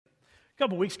A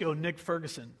couple weeks ago, Nick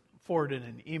Ferguson forwarded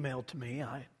an email to me.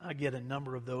 I get a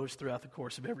number of those throughout the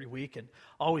course of every week and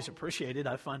always appreciate it.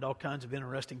 I find all kinds of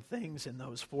interesting things in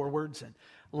those forwards and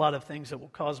a lot of things that will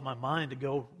cause my mind to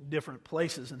go different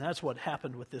places, and that's what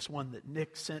happened with this one that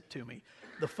Nick sent to me.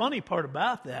 The funny part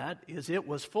about that is it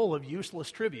was full of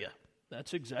useless trivia.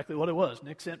 That's exactly what it was.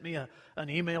 Nick sent me an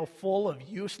email full of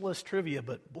useless trivia,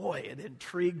 but boy, it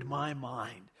intrigued my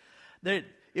mind.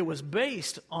 It was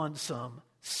based on some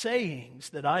sayings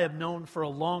that I have known for a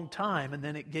long time, and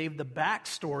then it gave the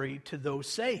backstory to those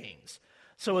sayings.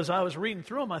 So as I was reading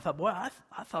through them, I thought, boy,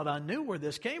 I thought I knew where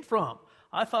this came from.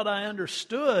 I thought I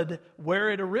understood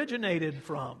where it originated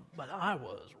from, but I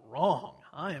was wrong.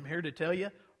 I am here to tell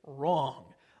you, wrong.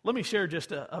 Let me share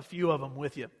just a few of them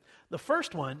with you. The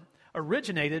first one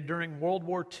originated during World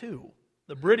War II.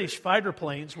 The British fighter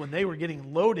planes, when they were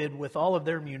getting loaded with all of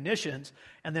their munitions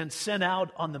and then sent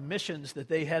out on the missions that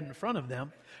they had in front of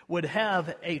them, would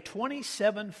have a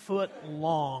 27-foot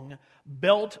long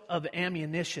belt of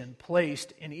ammunition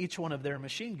placed in each one of their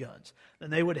machine guns.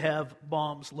 Then they would have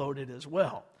bombs loaded as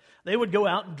well. They would go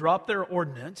out and drop their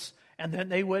ordnance, and then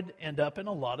they would end up in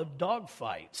a lot of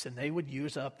dogfights, and they would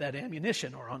use up that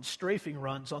ammunition, or on strafing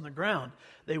runs on the ground,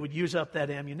 they would use up that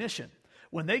ammunition.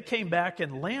 When they came back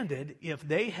and landed, if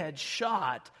they had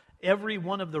shot every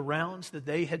one of the rounds that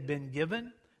they had been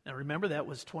given, now remember that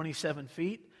was 27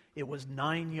 feet, it was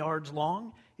 9 yards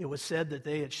long, it was said that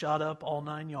they had shot up all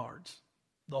 9 yards.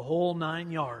 The whole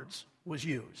 9 yards was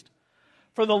used.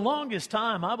 For the longest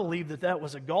time, I believed that that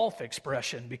was a golf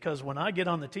expression, because when I get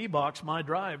on the tee box, my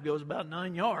drive goes about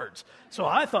 9 yards. So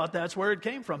I thought that's where it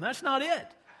came from. That's not it.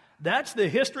 That's the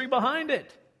history behind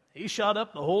it. He shot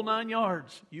up the whole 9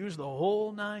 yards, used the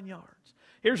whole 9 yards.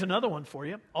 Here's another one for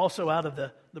you, also out of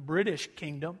the British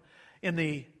kingdom. In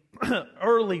the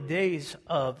early days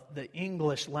of the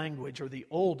English language, or the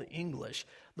Old English,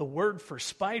 the word for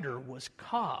spider was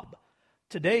cob.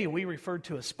 Today, we refer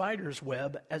to a spider's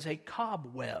web as a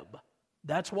cobweb.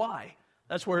 That's why.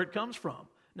 That's where it comes from.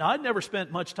 Now, I'd never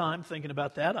spent much time thinking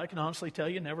about that. I can honestly tell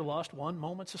you, never lost 1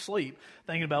 moment of sleep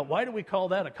thinking about why do we call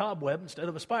that a cobweb instead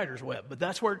of a spider's web. But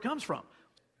that's where it comes from.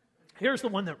 Here's the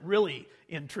one that really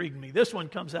intrigued me. This one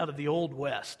comes out of the Old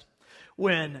West.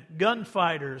 When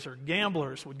gunfighters or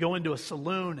gamblers would go into a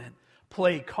saloon and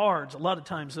play cards, a lot of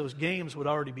times those games would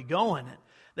already be going, and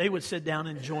they would sit down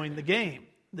and join the game.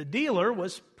 The dealer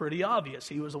was pretty obvious.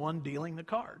 He was the one dealing the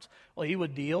cards. Well, he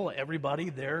would deal everybody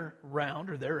their round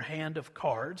or their hand of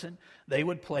cards, and they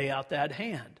would play out that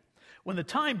hand. When the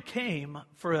time came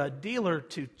for a dealer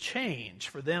to change,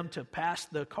 for them to pass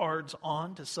the cards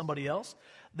on to somebody else,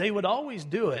 they would always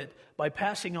do it by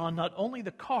passing on not only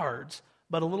the cards,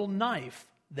 but a little knife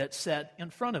that sat in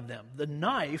front of them. The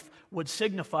knife would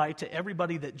signify to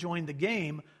everybody that joined the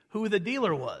game who the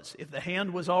dealer was. If the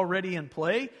hand was already in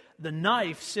play, the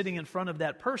knife sitting in front of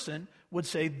that person would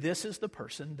say, this is the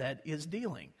person that is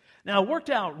dealing. Now, it worked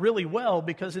out really well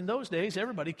because in those days,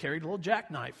 everybody carried a little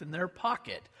jackknife in their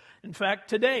pocket. In fact,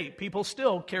 today, people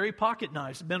still carry pocket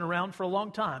knives. It's been around for a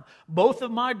long time. Both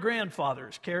of my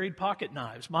grandfathers carried pocket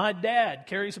knives. My dad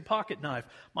carries a pocket knife.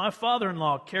 My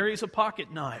father-in-law carries a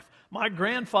pocket knife. My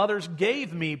grandfathers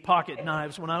gave me pocket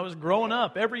knives when I was growing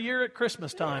up. Every year at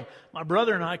Christmas time, my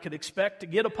brother and I could expect to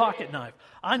get a pocket knife.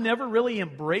 I never really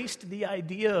embraced the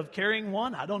idea of carrying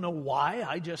one. I don't know why.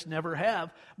 I just never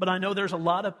have. But I know there's a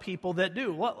lot of people that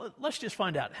do. Well, let's just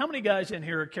find out. How many guys in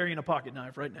here are carrying a pocket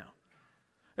knife right now?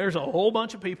 There's a whole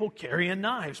bunch of people carrying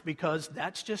knives because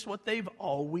that's just what they've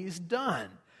always done.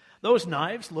 Those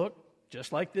knives look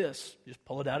just like this. Just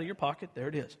pull it out of your pocket. There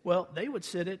it is. Well, they would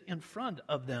sit it in front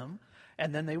of them,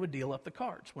 and then they would deal up the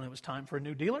cards. When it was time for a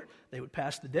new dealer, they would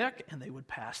pass the deck, and they would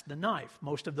pass the knife.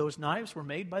 Most of those knives were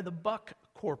made by the Buck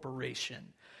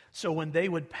Corporation. So when they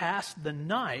would pass the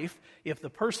knife, if the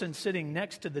person sitting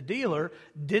next to the dealer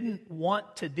didn't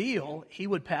want to deal, he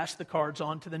would pass the cards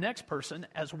on to the next person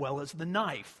as well as the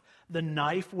knife. The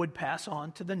knife would pass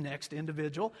on to the next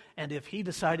individual, and if he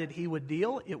decided he would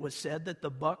deal, it was said that the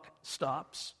buck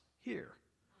stops here.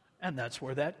 And that's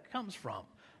where that comes from.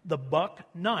 The buck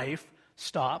knife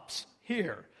stops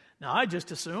here. Now, I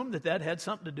just assumed that that had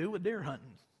something to do with deer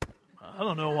hunting. I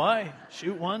don't know why.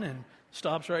 Shoot one and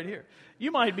stops right here.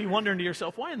 You might be wondering to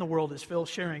yourself, why in the world is Phil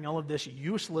sharing all of this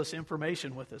useless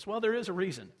information with us? Well, there is a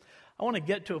reason. I want to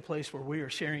get to a place where we are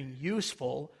sharing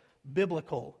useful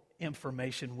biblical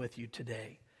information with you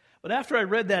today. But after I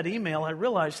read that email, I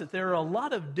realized that there are a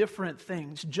lot of different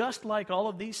things, just like all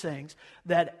of these things,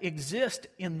 that exist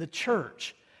in the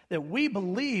church that we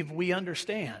believe we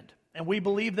understand. And we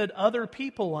believe that other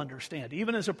people understand.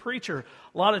 Even as a preacher,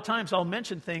 a lot of times I'll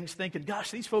mention things thinking,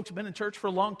 gosh, these folks have been in church for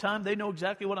a long time. They know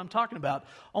exactly what I'm talking about.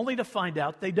 Only to find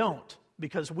out they don't.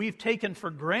 Because we've taken for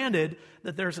granted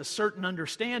that there's a certain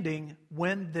understanding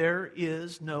when there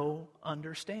is no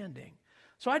understanding.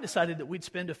 So I decided that we'd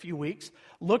spend a few weeks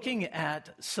looking at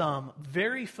some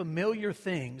very familiar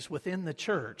things within the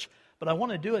church, but I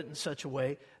want to do it in such a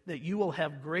way that you will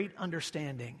have great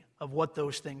understanding of what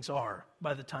those things are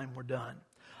by the time we're done.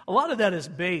 A lot of that is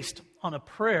based on a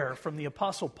prayer from the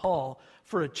Apostle Paul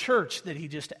for a church that he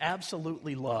just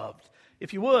absolutely loved.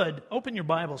 If you would, open your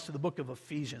Bibles to the book of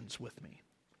Ephesians with me.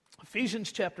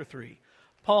 Ephesians chapter 3.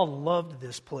 Paul loved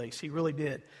this place. He really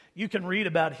did. You can read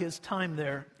about his time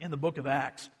there in the book of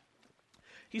Acts.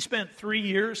 He spent 3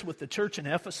 years with the church in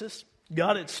Ephesus,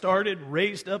 got it started,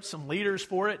 raised up some leaders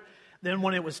for it. Then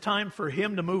when it was time for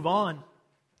him to move on,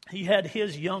 he had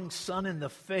his young son in the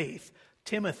faith,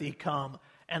 Timothy, come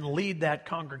and lead that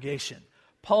congregation.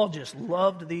 Paul just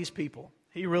loved these people.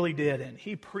 He really did. And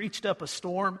he preached up a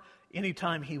storm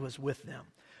anytime he was with them.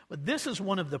 But this is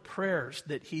one of the prayers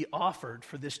that he offered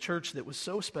for this church that was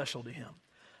so special to him.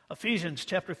 Ephesians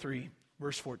chapter 3,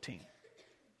 verse 14.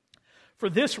 For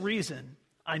this reason,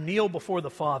 I kneel before the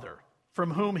Father,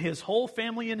 from whom his whole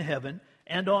family in heaven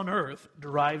and on earth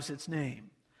derives its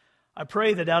name. I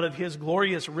pray that out of his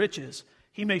glorious riches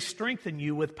he may strengthen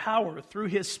you with power through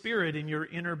his Spirit in your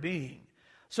inner being,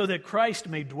 so that Christ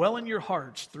may dwell in your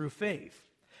hearts through faith.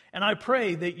 And I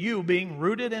pray that you, being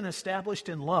rooted and established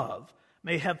in love,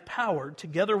 may have power,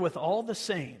 together with all the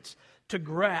saints, to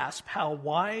grasp how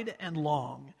wide and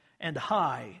long and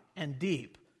high and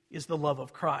deep is the love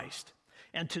of Christ,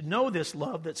 and to know this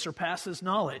love that surpasses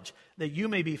knowledge, that you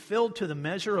may be filled to the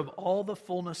measure of all the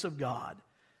fullness of God.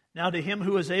 Now to him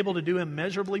who is able to do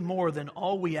immeasurably more than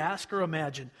all we ask or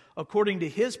imagine, according to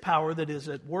his power that is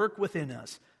at work within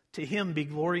us, to him be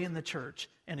glory in the church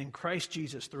and in Christ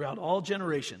Jesus throughout all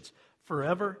generations,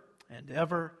 forever and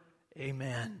ever.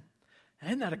 Amen.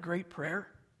 Isn't that a great prayer?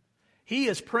 He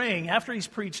is praying, after he's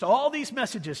preached all these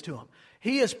messages to them,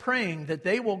 he is praying that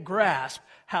they will grasp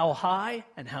how high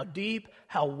and how deep,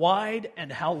 how wide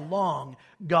and how long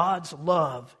God's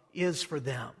love is for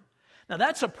them. Now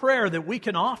that's a prayer that we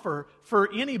can offer for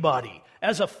anybody.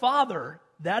 As a father,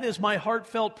 that is my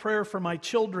heartfelt prayer for my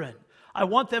children. I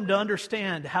want them to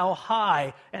understand how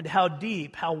high and how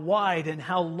deep, how wide and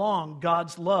how long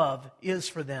God's love is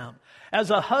for them.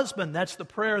 As a husband, that's the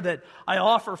prayer that I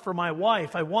offer for my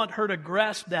wife. I want her to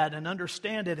grasp that and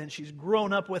understand it, and she's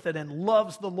grown up with it and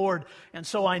loves the Lord. And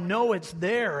so I know it's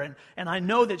there, and I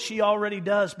know that she already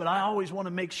does, but I always want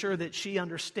to make sure that she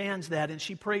understands that, and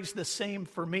she prays the same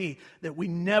for me, that we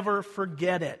never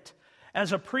forget it.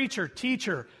 As a preacher,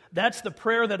 teacher, that's the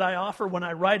prayer that I offer when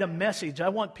I write a message. I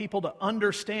want people to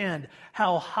understand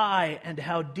how high and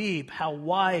how deep, how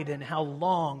wide and how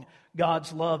long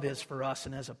God's love is for us.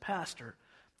 And as a pastor,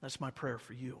 that's my prayer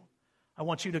for you. I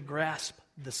want you to grasp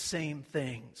the same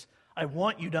things. I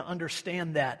want you to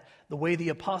understand that the way the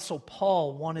Apostle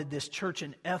Paul wanted this church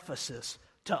in Ephesus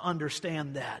to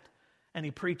understand that. And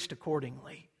he preached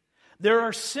accordingly. There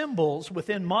are symbols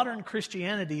within modern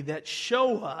Christianity that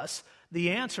show us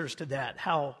the answers to that,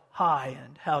 how high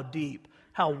and how deep,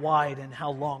 how wide and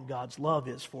how long God's love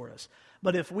is for us.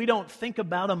 But if we don't think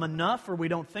about them enough, or we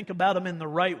don't think about them in the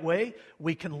right way,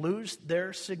 we can lose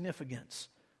their significance.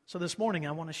 So this morning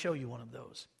I want to show you one of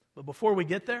those. But before we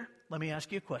get there, let me ask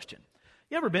you a question.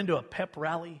 You ever been to a pep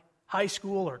rally, high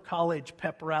school or college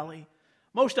pep rally?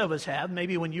 Most of us have.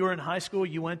 Maybe when you were in high school,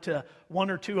 you went to one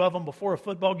or two of them before a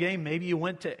football game. Maybe you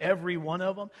went to every one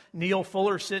of them. Neil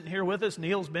Fuller's sitting here with us.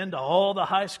 Neil's been to all the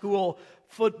high school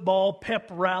football pep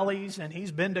rallies, and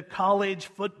he's been to college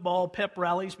football pep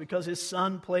rallies because his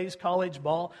son plays college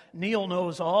ball. Neil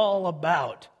knows all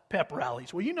about pep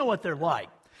rallies. Well, you know what they're like.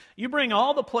 You bring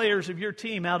all the players of your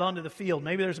team out onto the field.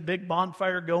 Maybe there's a big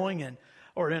bonfire going,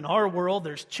 or in our world,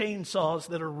 there's chainsaws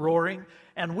that are roaring,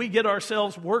 and we get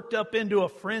ourselves worked up into a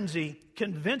frenzy,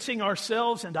 convincing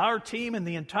ourselves and our team and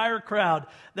the entire crowd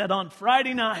that on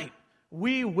Friday night,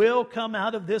 we will come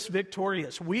out of this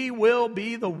victorious. We will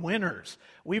be the winners.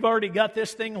 We've already got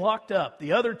this thing locked up.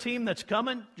 The other team that's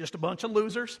coming, just a bunch of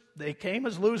losers. They came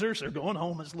as losers. They're going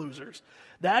home as losers.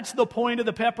 That's the point of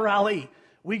the pep rally.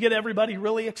 We get everybody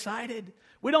really excited.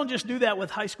 We don't just do that with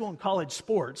high school and college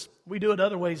sports. We do it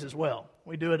other ways as well.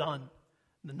 We do it on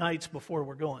the nights before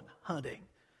we're going hunting.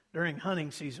 During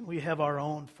hunting season, we have our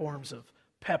own forms of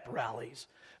pep rallies.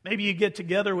 Maybe you get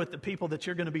together with the people that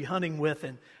you're going to be hunting with,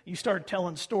 and you start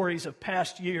telling stories of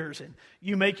past years, and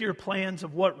you make your plans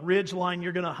of what ridge line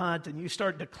you're going to hunt, and you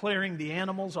start declaring the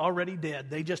animals already dead.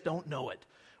 They just don't know it.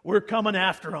 We're coming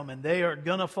after them, and they are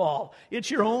going to fall.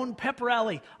 It's your own pep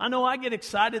rally. I know I get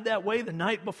excited that way the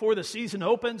night before the season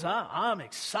opens. I'm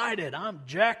excited. I'm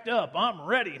jacked up. I'm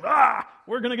ready.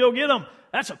 We're going to go get them.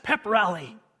 That's a pep rally.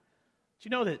 Do you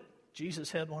know that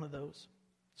Jesus had one of those?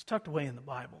 It's tucked away in the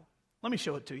Bible. Let me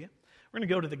show it to you. We're going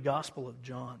to go to the Gospel of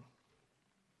John.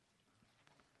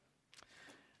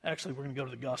 Actually, we're going to go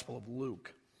to the Gospel of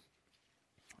Luke.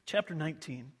 Chapter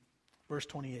 19, verse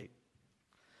 28.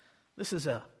 This is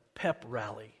a pep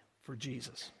rally for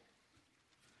Jesus.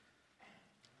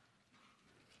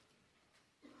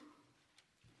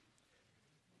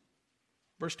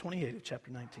 Verse 28 of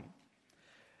chapter 19.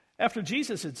 After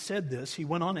Jesus had said this, he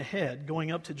went on ahead,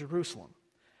 going up to Jerusalem.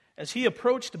 As he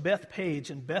approached Bethpage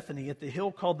and Bethany at the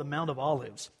hill called the Mount of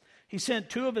Olives, he sent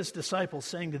two of his disciples,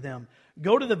 saying to them,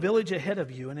 "Go to the village ahead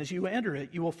of you, and as you enter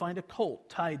it, you will find a colt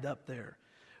tied up there,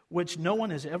 which no one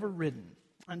has ever ridden.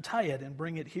 Untie it and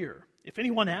bring it here. If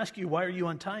anyone asks you, 'Why are you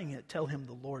untying it?' tell him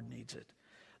the Lord needs it."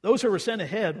 Those who were sent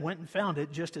ahead went and found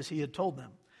it just as he had told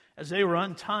them. As they were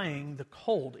untying the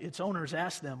colt, its owners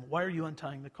asked them, "Why are you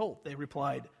untying the colt?" They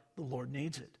replied, "The Lord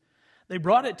needs it." They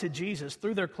brought it to Jesus,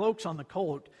 threw their cloaks on the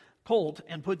colt,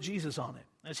 and put Jesus on it.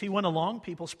 As he went along,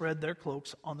 people spread their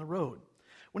cloaks on the road.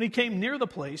 When he came near the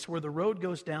place where the road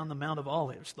goes down the Mount of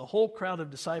Olives, the whole crowd of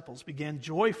disciples began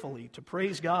joyfully to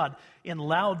praise God in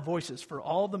loud voices for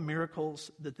all the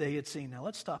miracles that they had seen. Now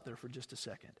let's stop there for just a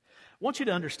second. I want you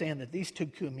to understand that these two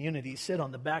communities sit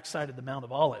on the backside of the Mount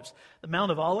of Olives. The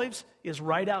Mount of Olives is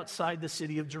right outside the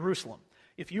city of Jerusalem.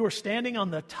 If you were standing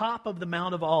on the top of the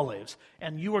Mount of Olives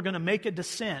and you were going to make a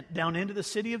descent down into the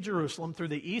city of Jerusalem through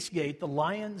the east gate, the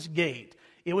Lion's Gate,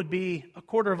 it would be a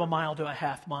quarter of a mile to a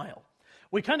half mile.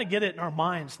 We kind of get it in our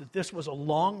minds that this was a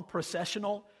long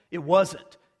processional. It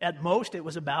wasn't. At most, it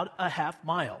was about a half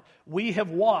mile. We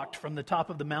have walked from the top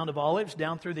of the Mount of Olives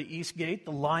down through the east gate,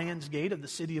 the Lion's Gate of the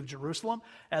city of Jerusalem,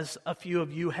 as a few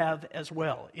of you have as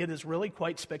well. It is really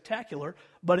quite spectacular,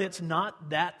 but it's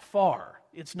not that far.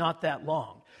 It's not that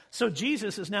long. So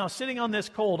Jesus is now sitting on this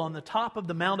colt on the top of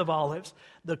the Mount of Olives.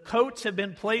 The coats have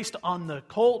been placed on the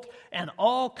colt, and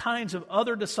all kinds of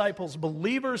other disciples,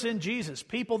 believers in Jesus,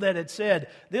 people that had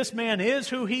said, "This man is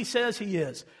who he says he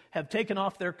is," have taken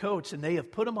off their coats and they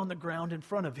have put them on the ground in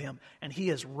front of him. And he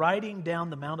is riding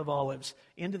down the Mount of Olives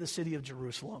into the city of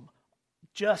Jerusalem,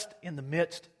 just in the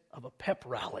midst of a pep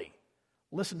rally.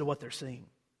 Listen to what they're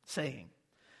saying.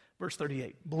 Verse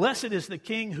 38, "Blessed is the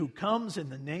King who comes in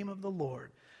the name of the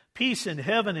Lord. Peace in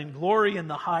heaven and glory in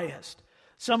the highest."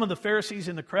 Some of the Pharisees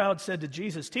in the crowd said to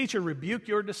Jesus, "Teacher, rebuke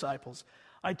your disciples."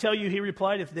 "I tell you," he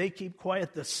replied, "if they keep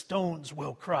quiet, the stones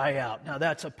will cry out." Now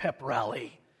that's a pep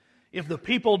rally. If the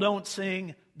people don't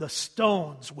sing, the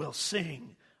stones will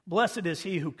sing. Blessed is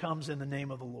he who comes in the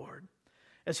name of the Lord.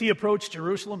 As he approached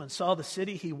Jerusalem and saw the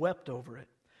city, he wept over it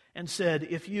and said,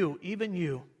 "If you, even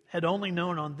you, had only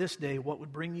known on this day what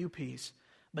would bring you peace,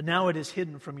 but now it is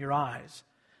hidden from your eyes.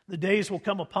 The days will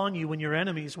come upon you when your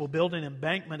enemies will build an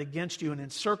embankment against you and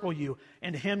encircle you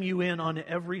and hem you in on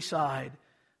every side.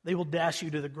 They will dash you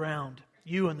to the ground,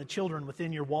 you and the children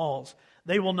within your walls.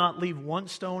 They will not leave one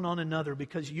stone on another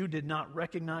because you did not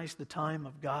recognize the time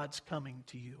of God's coming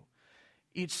to you."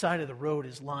 Each side of the road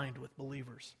is lined with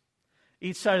believers.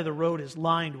 Each side of the road is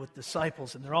lined with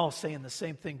disciples, and they're all saying the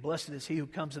same thing: "Blessed is he who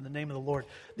comes in the name of the Lord."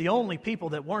 The only people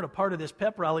that weren't a part of this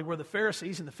pep rally were the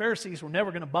Pharisees, and the Pharisees were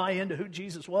never going to buy into who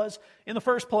Jesus was in the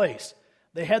first place.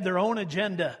 They had their own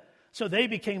agenda, so they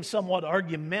became somewhat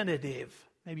argumentative.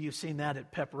 Maybe you've seen that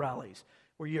at pep rallies,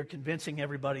 where you're convincing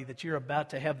everybody that you're about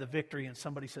to have the victory, and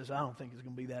somebody says, "I don't think it's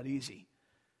going to be that easy."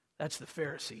 That's the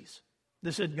Pharisees.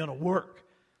 This isn't going to work.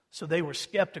 So they were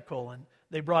skeptical, and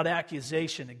they brought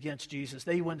accusation against Jesus.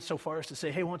 They went so far as to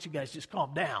say, "Hey, why don't you guys just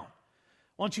calm down?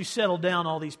 Why don't you settle down,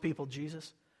 all these people,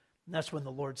 Jesus?" And that's when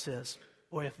the Lord says,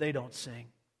 "Boy, if they don't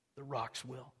sing, the rocks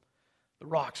will. The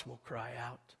rocks will cry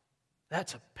out."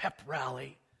 That's a pep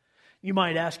rally. You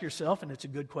might ask yourself, and it's a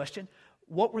good question,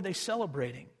 what were they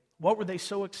celebrating? What were they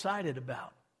so excited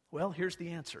about? Well, here's the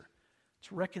answer.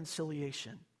 It's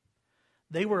reconciliation.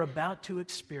 They were about to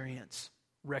experience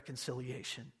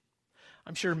reconciliation.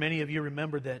 I'm sure many of you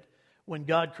remember that when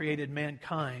God created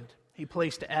mankind, he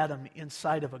placed Adam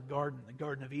inside of a garden, the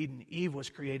Garden of Eden. Eve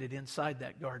was created inside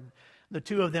that garden. The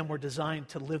two of them were designed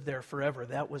to live there forever.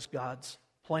 That was God's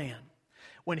plan.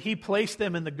 When he placed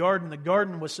them in the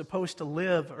garden was supposed to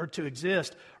live or to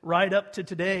exist right up to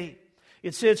today.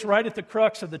 It sits right at the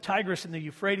crux of the Tigris and the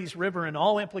Euphrates River, and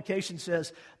all implication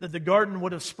says that the garden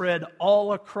would have spread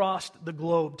all across the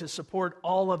globe to support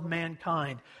all of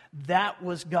mankind. That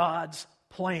was God's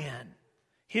plan.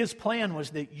 His plan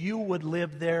was that you would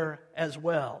live there as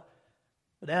well.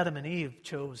 But Adam and Eve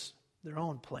chose their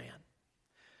own plan.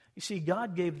 You see,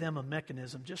 God gave them a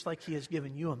mechanism, just like He has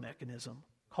given you a mechanism,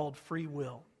 called free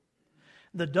will.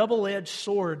 The double-edged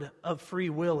sword of free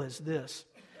will is this,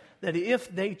 that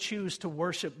if they choose to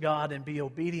worship God and be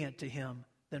obedient to Him,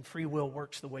 then free will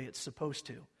works the way it's supposed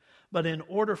to. But in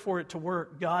order for it to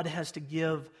work, God has to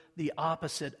give the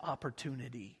opposite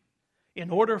opportunity.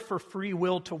 In order for free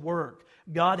will to work,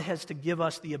 God has to give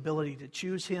us the ability to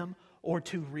choose Him or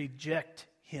to reject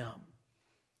Him.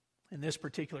 In this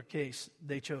particular case,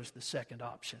 they chose the second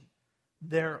option,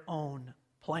 their own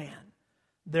plan,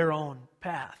 their own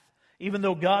path. Even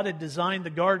though God had designed the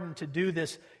garden to do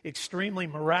this extremely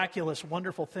miraculous,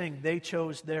 wonderful thing, they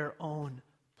chose their own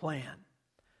plan.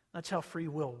 That's how free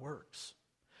will works.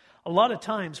 A lot of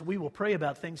times we will pray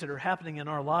about things that are happening in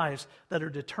our lives that are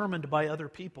determined by other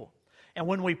people. And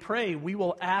when we pray, we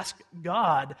will ask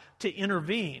God to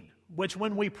intervene, which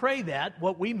when we pray that,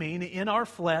 what we mean in our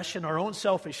flesh and our own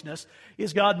selfishness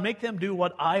is, God, make them do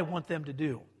what I want them to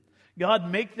do.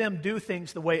 God, make them do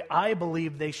things the way I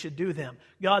believe they should do them.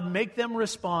 God, make them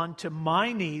respond to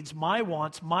my needs, my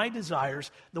wants, my desires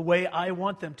the way I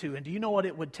want them to. And do you know what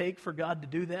it would take for God to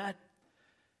do that?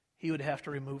 He would have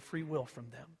to remove free will from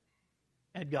them.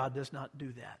 And God does not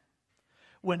do that.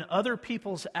 When other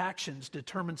people's actions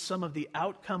determine some of the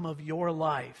outcome of your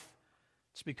life,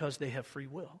 it's because they have free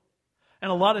will. And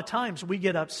a lot of times we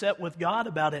get upset with God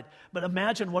about it, but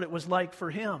imagine what it was like for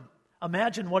Him.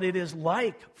 Imagine what it is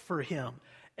like for Him.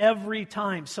 Every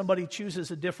time somebody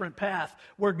chooses a different path,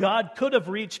 where God could have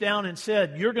reached down and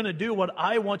said, you're going to do what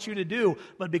I want you to do,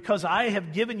 but because I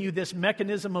have given you this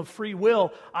mechanism of free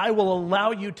will, I will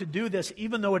allow you to do this,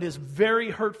 even though it is very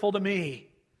hurtful to me.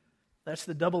 That's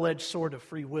the double-edged sword of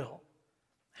free will.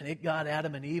 And it got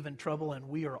Adam and Eve in trouble, and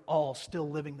we are all still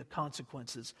living the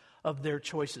consequences of their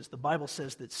choices. The Bible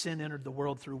says that sin entered the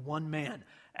world through one man,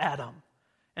 Adam.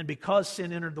 And because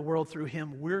sin entered the world through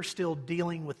him, we're still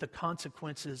dealing with the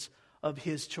consequences of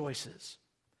his choices.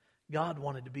 God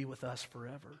wanted to be with us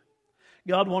forever.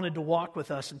 God wanted to walk with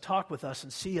us and talk with us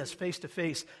and see us face to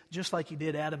face, just like He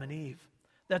did Adam and Eve.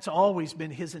 That's always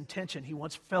been His intention. He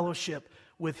wants fellowship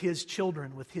with His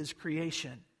children, with His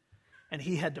creation. And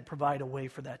He had to provide a way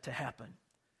for that to happen.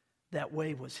 That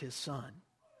way was His Son.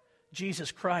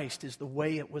 Jesus Christ is the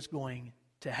way it was going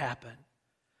to happen.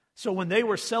 So when they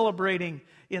were celebrating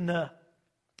in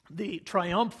the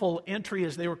triumphal entry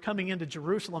as they were coming into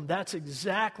Jerusalem, that's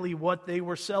exactly what they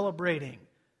were celebrating.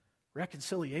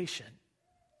 Reconciliation.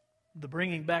 The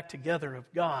bringing back together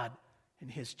of God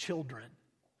and His children.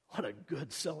 What a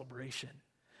good celebration.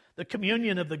 The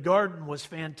communion of the garden was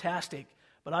fantastic,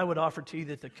 but I would offer to you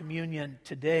that the communion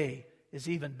today is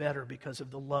even better because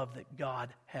of the love that God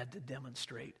had to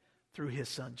demonstrate through His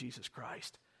Son, Jesus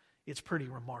Christ. It's pretty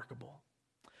remarkable.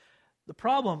 The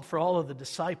problem for all of the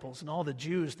disciples and all the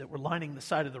Jews that were lining the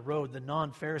side of the road, the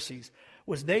non-Pharisees,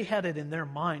 was they had it in their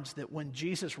minds that when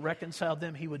Jesus reconciled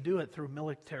them, He would do it through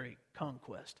military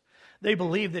conquest. They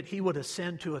believed that He would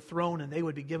ascend to a throne and they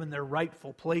would be given their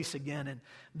rightful place again, and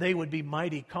they would be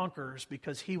mighty conquerors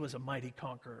because He was a mighty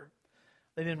conqueror.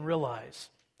 They didn't realize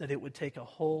that it would take a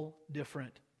whole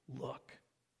different look.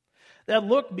 That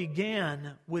look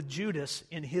began with Judas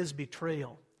in his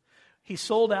betrayal. He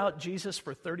sold out Jesus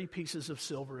for 30 pieces of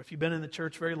silver. If you've been in the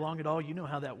church very long at all, you know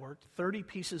how that worked. 30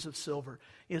 pieces of silver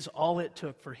is all it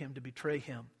took for Him to betray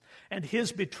Him. And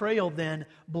His betrayal then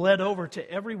bled over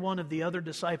to every one of the other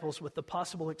disciples with the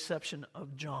possible exception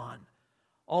of John.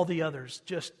 All the others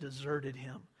just deserted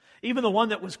Him. Even the one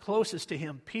that was closest to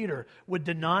Him, Peter, would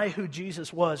deny who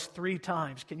Jesus was 3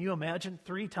 times. Can you imagine?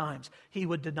 3 times he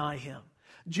would deny Him.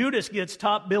 Judas gets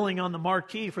top billing on the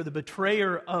marquee for the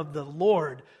betrayer of the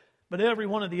Lord. But every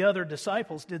one of the other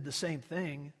disciples did the same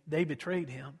thing. They betrayed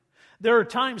Him. There are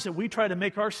times that we try to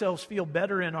make ourselves feel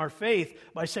better in our faith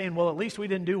by saying, well, at least we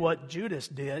didn't do what Judas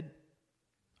did.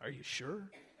 Are you sure?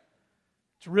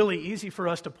 It's really easy for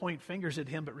us to point fingers at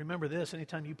him, but remember this,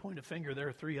 anytime you point a finger, there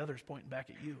are 3 others pointing back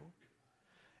at you.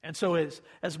 And so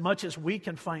as much as we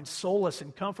can find solace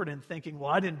and comfort in thinking,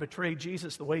 well, I didn't betray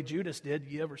Jesus the way Judas did,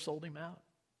 you ever sold Him out?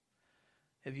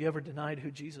 Have you ever denied who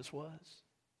Jesus was?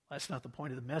 That's not the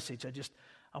point of the message.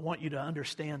 I want you to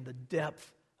understand the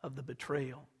depth of the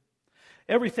betrayal.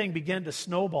 Everything began to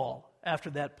snowball after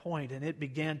that point, and it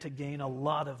began to gain a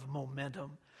lot of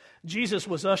momentum. Jesus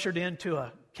was ushered into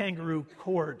a kangaroo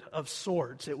court of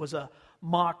sorts. It was a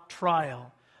mock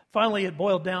trial. Finally, it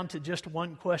boiled down to just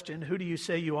one question. Who do you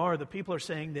say you are? The people are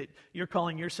saying that you're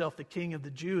calling yourself the King of the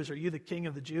Jews. Are you the King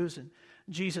of the Jews? And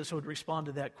Jesus would respond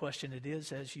to that question, it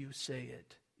is as you say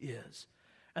it is.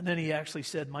 And then He actually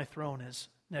said, my throne is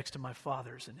next to my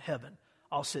Father's in heaven.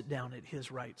 I'll sit down at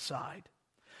his right side.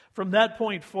 From that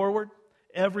point forward,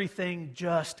 everything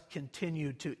just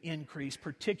continued to increase,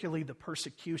 particularly the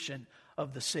persecution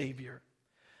of the Savior.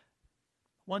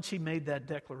 Once he made that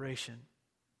declaration,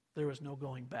 there was no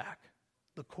going back.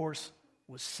 The course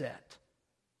was set.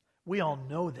 We all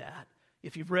know that.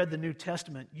 If you've read the New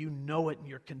Testament, you know it and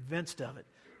you're convinced of it.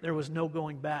 There was no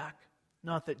going back.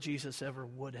 Not that Jesus ever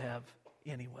would have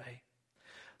anyway.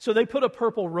 So they put a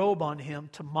purple robe on him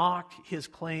to mock his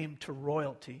claim to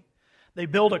royalty. They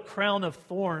built a crown of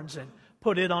thorns and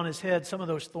put it on his head. Some of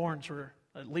those thorns were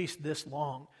at least this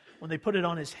long. When they put it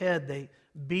on his head, they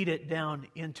beat it down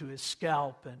into his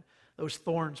scalp, and those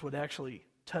thorns would actually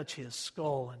touch his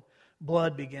skull, and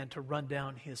blood began to run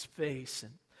down his face.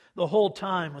 And the whole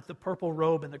time, with the purple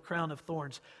robe and the crown of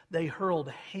thorns, they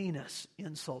hurled heinous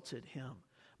insults at him.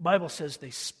 The Bible says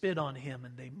they spit on him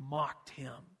and they mocked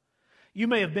him. You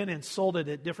may have been insulted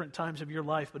at different times of your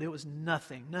life, but it was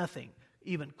nothing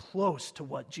even close to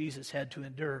what Jesus had to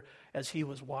endure as he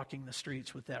was walking the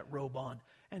streets with that robe on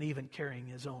and even carrying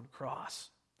his own cross.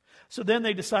 So then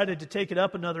they decided to take it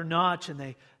up another notch, and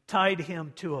they tied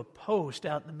him to a post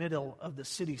out in the middle of the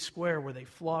city square where they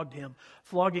flogged him.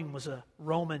 Flogging was a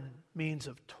Roman means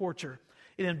of torture.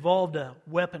 It involved a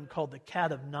weapon called the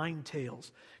cat of nine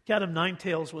tails. Cat of nine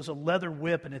tails was a leather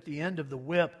whip, and at the end of the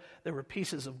whip, there were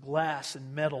pieces of glass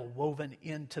and metal woven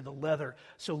into the leather.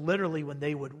 So literally, when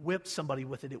they would whip somebody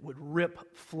with it, it would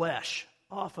rip flesh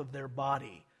off of their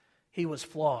body. He was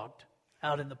flogged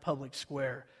out in the public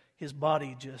square. His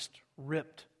body just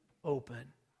ripped open.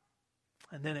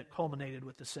 And then it culminated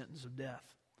with the sentence of death.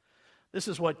 This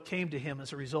is what came to him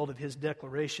as a result of his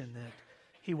declaration that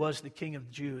he was the King of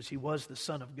the Jews. He was the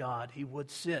Son of God. He would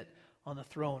sit on the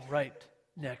throne right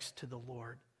next to the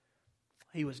Lord.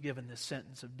 He was given this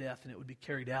sentence of death, and it would be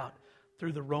carried out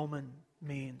through the Roman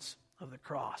means of the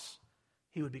cross.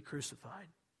 He would be crucified.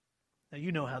 Now,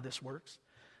 you know how this works.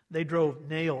 They drove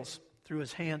nails through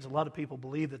his hands. A lot of people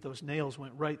believe that those nails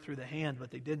went right through the hand, but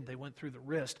they didn't. They went through the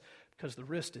wrist because the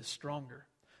wrist is stronger.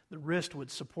 The wrist would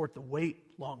support the weight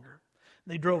longer.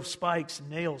 They drove spikes and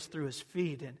nails through his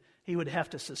feet, and he would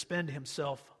have to suspend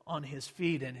himself on his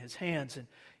feet and his hands. And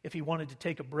if he wanted to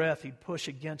take a breath, he'd push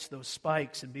against those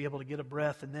spikes and be able to get a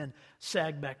breath and then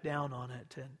sag back down on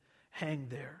it and hang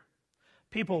there.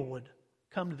 People would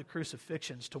come to the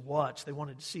crucifixions to watch. They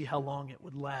wanted to see how long it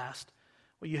would last.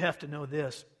 Well, you have to know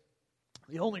this.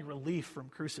 The only relief from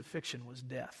crucifixion was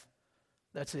death.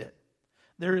 That's it.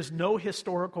 There is no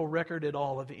historical record at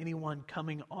all of anyone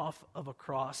coming off of a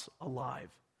cross alive.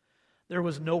 There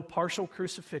was no partial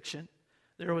crucifixion.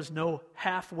 There was no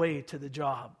halfway to the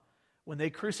job. When they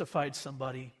crucified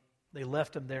somebody, they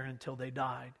left them there until they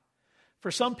died.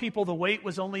 For some people, the wait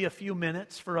was only a few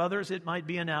minutes. For others, it might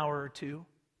be an hour or two.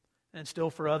 And still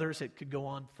for others, it could go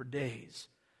on for days.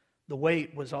 The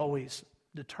wait was always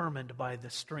determined by the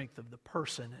strength of the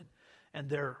person and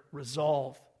their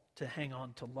resolve to hang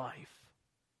on to life.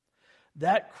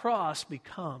 That cross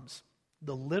becomes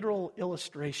the literal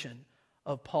illustration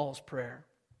of Paul's prayer.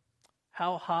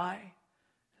 How high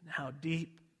and how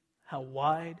deep, how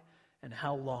wide and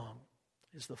how long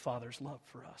is the Father's love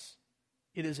for us?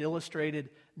 It is illustrated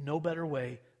no better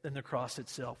way than the cross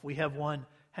itself. We have one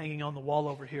hanging on the wall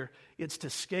over here. It's to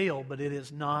scale, but it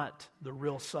is not the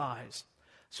real size.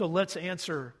 So let's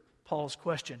answer Paul's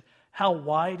question. How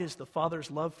wide is the Father's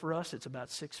love for us? It's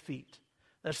about 6 feet.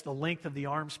 That's the length of the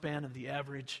arm span of the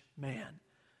average man.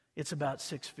 It's about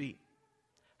 6 feet.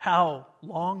 How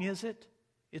long is it?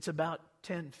 It's about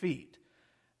 10 feet.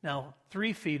 Now,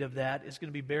 3 feet of that is going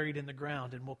to be buried in the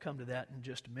ground, and we'll come to that in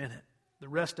just a minute. The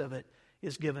rest of it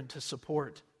is given to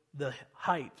support the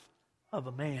height of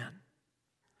a man.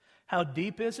 How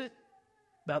deep is it?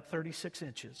 About 36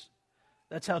 inches.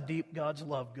 That's how deep God's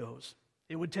love goes.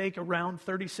 It would take around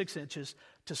 36 inches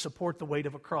to support the weight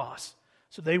of a cross.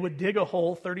 So they would dig a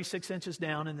hole 36 inches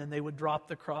down, and then they would drop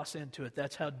the cross into it.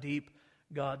 That's how deep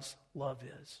God's love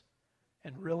is.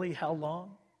 And really, how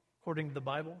long? According to the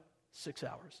Bible, 6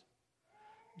 hours.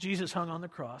 Jesus hung on the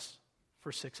cross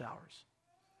for 6 hours.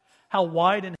 How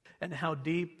wide and how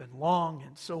deep and long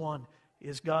and so on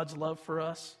is God's love for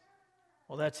us?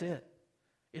 Well, that's it.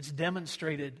 It's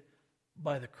demonstrated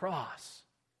by the cross.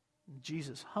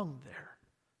 Jesus hung there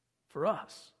for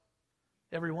us,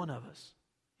 every one of us,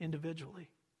 individually.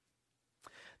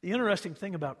 The interesting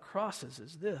thing about crosses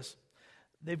is this.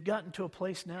 They've gotten to a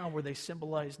place now where they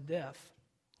symbolize death,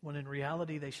 when in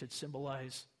reality they should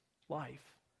symbolize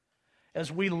life.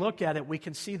 As we look at it, we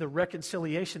can see the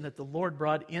reconciliation that the Lord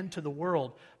brought into the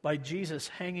world by Jesus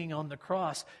hanging on the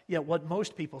cross, yet what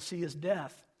most people see is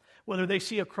death. Whether they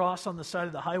see a cross on the side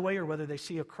of the highway or whether they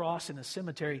see a cross in a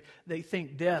cemetery, they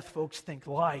think death. Folks think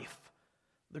life.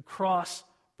 The cross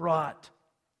brought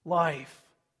life.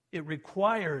 It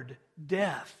required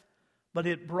death, but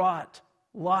it brought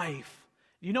life.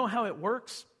 You know how it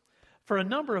works? For a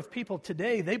number of people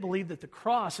today, they believe that the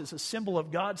cross is a symbol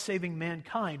of God saving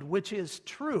mankind, which is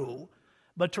true.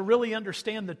 But to really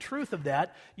understand the truth of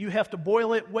that, you have to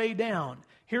boil it way down.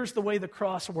 Here's the way the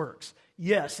cross works.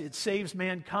 Yes, it saves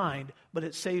mankind, but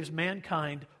it saves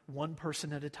mankind one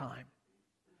person at a time.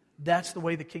 That's the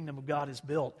way the kingdom of God is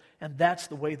built, and that's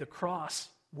the way the cross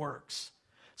works.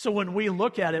 So when we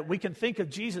look at it, we can think of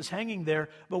Jesus hanging there,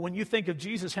 but when you think of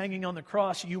Jesus hanging on the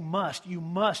cross, you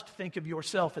must think of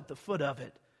yourself at the foot of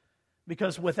it.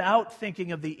 Because without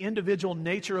thinking of the individual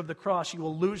nature of the cross, you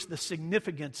will lose the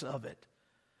significance of it.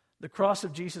 The cross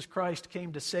of Jesus Christ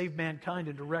came to save mankind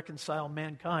and to reconcile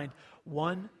mankind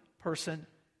one person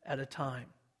at a time.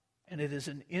 And it is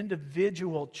an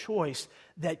individual choice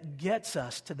that gets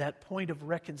us to that point of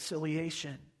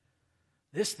reconciliation.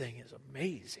 This thing is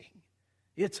amazing.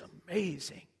 It's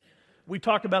amazing. We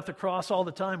talk about the cross all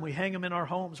the time. We hang them in our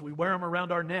homes. We wear them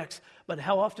around our necks. But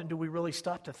how often do we really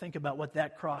stop to think about what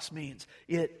that cross means?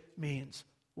 It means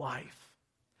life.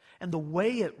 And the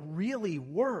way it really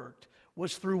worked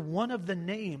was through one of the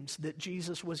names that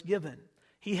Jesus was given.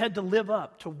 He had to live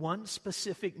up to one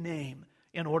specific name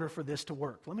in order for this to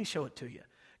work. Let me show it to you.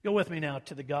 Go with me now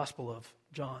to the Gospel of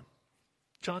John.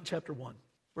 John chapter 1,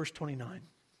 verse 29.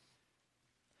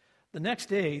 The next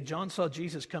day, John saw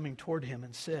Jesus coming toward him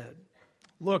and said,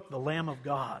 "Look, the Lamb of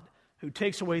God, who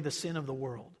takes away the sin of the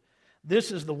world.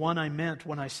 This is the one I meant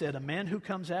when I said, a man who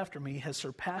comes after me has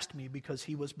surpassed me because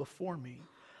he was before me.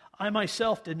 I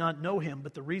myself did not know him,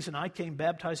 but the reason I came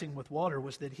baptizing with water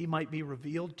was that he might be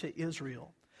revealed to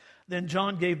Israel." Then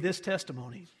John gave this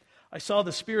testimony, "I saw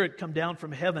the Spirit come down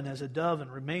from heaven as a dove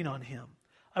and remain on him.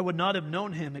 I would not have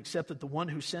known him except that the one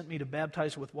who sent me to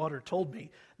baptize with water told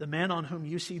me, the man on whom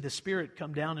you see the Spirit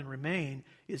come down and remain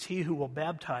is he who will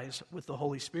baptize with the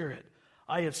Holy Spirit.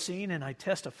 I have seen and I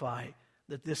testify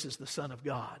that this is the Son of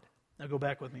God." Now go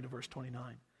back with me to verse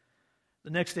 29. The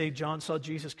next day John saw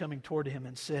Jesus coming toward him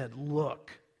and said,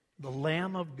 "Look, the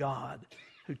Lamb of God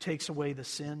who takes away the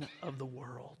sin of the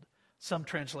world." Some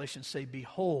translations say,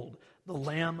 "Behold, the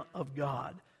Lamb of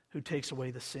God who takes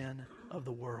away the sin of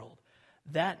the world."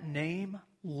 That name,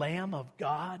 Lamb of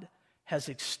God, has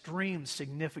extreme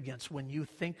significance when you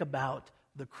think about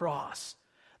the cross.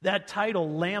 That title,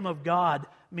 Lamb of God,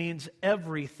 means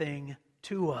everything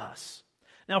to us.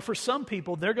 Now, for some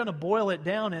people, they're going to boil it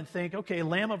down and think, okay,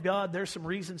 Lamb of God, there's some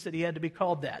reasons that he had to be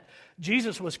called that.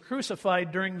 Jesus was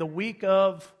crucified during the week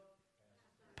of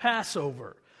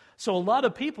Passover. So a lot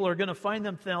of people are going to find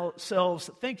themselves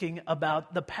thinking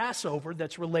about the Passover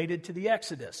that's related to the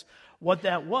Exodus. What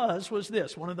that was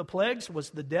this. One of the plagues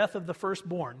was the death of the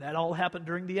firstborn. That all happened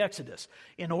during the Exodus.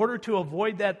 In order to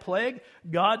avoid that plague,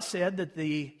 God said that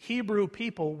the Hebrew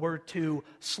people were to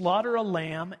slaughter a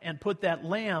lamb and put that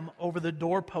lamb over the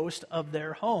doorpost of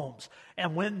their homes.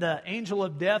 And when the angel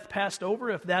of death passed over,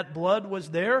 if that blood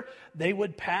was there, they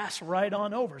would pass right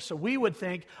on over. So we would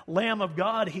think, Lamb of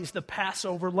God, he's the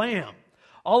Passover lamb.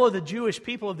 All of the Jewish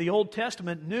people of the Old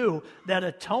Testament knew that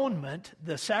atonement,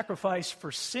 the sacrifice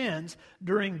for sins,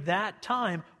 during that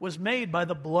time was made by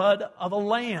the blood of a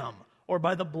lamb, or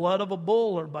by the blood of a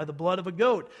bull, or by the blood of a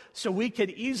goat. So we could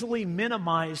easily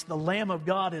minimize the Lamb of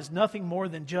God as nothing more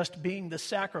than just being the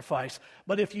sacrifice.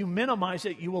 But if you minimize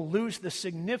it, you will lose the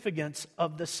significance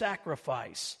of the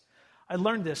sacrifice. I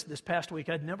learned this past week.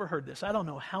 I'd never heard this. I don't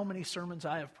know how many sermons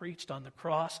I have preached on the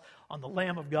cross, on the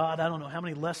Lamb of God. I don't know how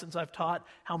many lessons I've taught,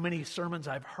 how many sermons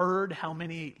I've heard, how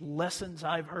many lessons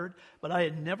I've heard, but I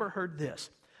had never heard this.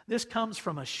 This comes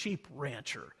from a sheep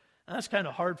rancher. And that's kind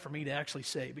of hard for me to actually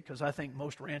say because I think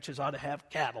most ranches ought to have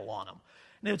cattle on them.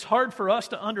 And it's hard for us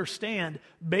to understand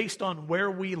based on where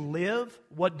we live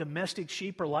what domestic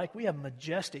sheep are like. We have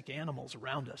majestic animals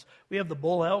around us. We have the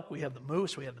bull elk, we have the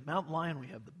moose, we have the mountain lion, we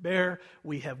have the bear,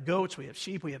 we have goats, we have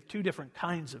sheep, we have 2 different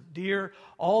kinds of deer,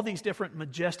 all these different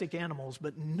majestic animals,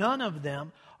 but none of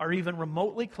them are even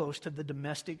remotely close to the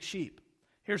domestic sheep.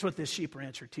 Here's what this sheep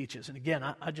rancher teaches. And again,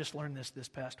 I just learned this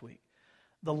past week.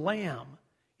 The lamb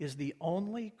is the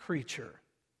only creature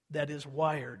that is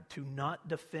wired to not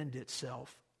defend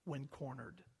itself when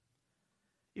cornered.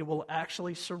 It will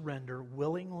actually surrender,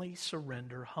 willingly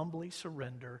surrender, humbly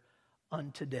surrender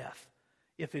unto death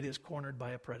if it is cornered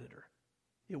by a predator.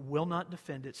 It will not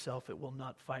defend itself. It will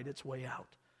not fight its way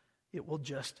out. It will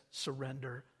just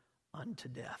surrender unto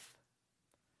death.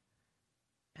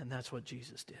 And that's what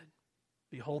Jesus did.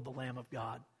 Behold the Lamb of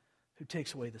God who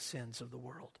takes away the sins of the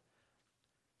world.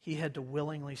 He had to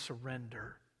willingly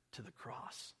surrender to the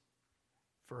cross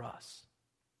for us.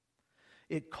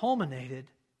 It culminated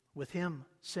with him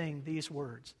saying these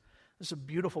words. This is a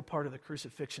beautiful part of the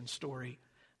crucifixion story.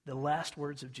 The last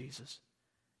words of Jesus,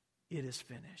 "It is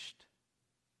finished."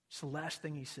 It's the last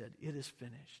thing he said, "It is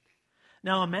finished."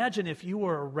 Now imagine if you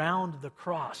were around the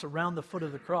cross, around the foot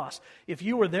of the cross. If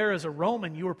you were there as a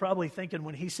Roman, you were probably thinking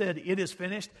when he said, "It is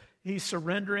finished," he's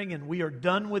surrendering and we are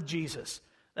done with Jesus.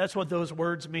 That's what those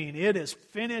words mean. It is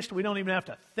finished. We don't even have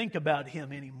to think about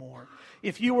him anymore.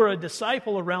 If you were a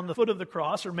disciple around the foot of the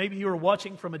cross, or maybe you were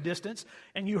watching from a distance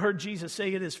and you heard Jesus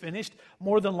say, "It is finished,"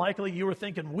 more than likely you were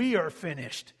thinking, "We are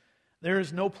finished. There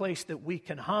is no place that we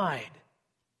can hide."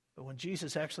 But when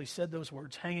Jesus actually said those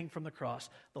words, hanging from the cross,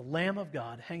 the Lamb of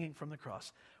God hanging from the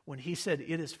cross, when he said,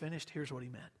 "It is finished," here's what he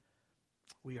meant.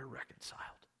 We are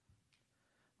reconciled.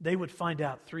 They would find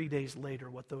out 3 days later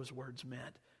what those words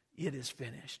meant. It is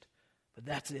finished. But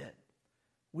that's it.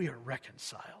 We are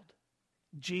reconciled.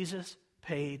 Jesus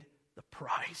paid the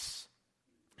price.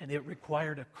 And it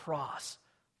required a cross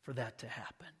for that to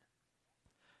happen.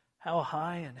 How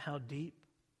high and how deep,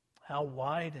 how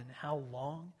wide and how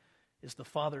long is the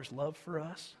Father's love for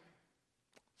us?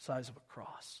 The size of a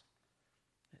cross.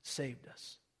 It saved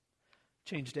us.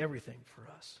 Changed everything for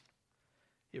us.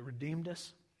 It redeemed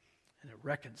us and it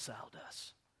reconciled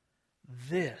us.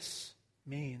 This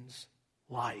means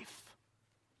life,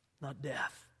 not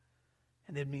death.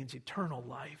 And it means eternal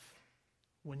life.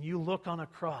 When you look on a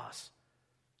cross,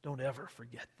 don't ever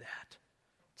forget that.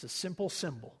 It's a simple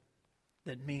symbol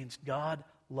that means God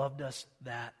loved us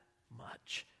that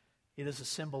much. It is a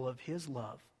symbol of his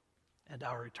love and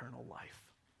our eternal life.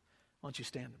 Why don't you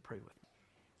stand and pray with me?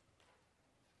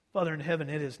 Father in heaven,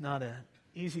 it is not an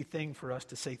easy thing for us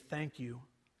to say thank you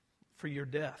for your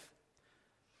death.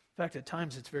 In fact, at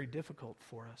times it's very difficult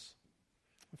for us.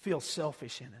 We feel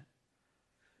selfish in it.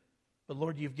 But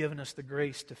Lord, you've given us the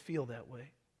grace to feel that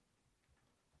way.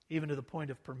 Even to the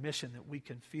point of permission that we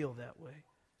can feel that way.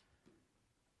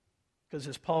 Because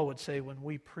as Paul would say, when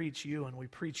we preach you and we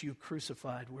preach you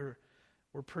crucified, we're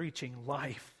preaching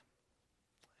life.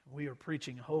 We are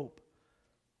preaching hope.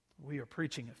 We are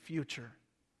preaching a future.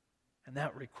 And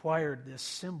that required this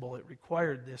symbol. It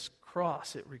required this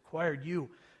cross. It required you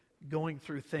going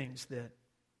through things that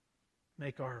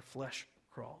make our flesh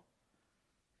crawl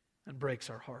and breaks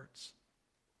our hearts.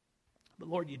 But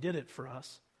Lord, you did it for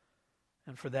us,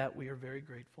 and for that we are very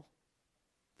grateful.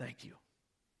 Thank you.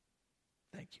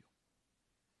 Thank you.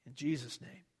 In Jesus'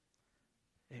 name,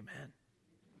 amen.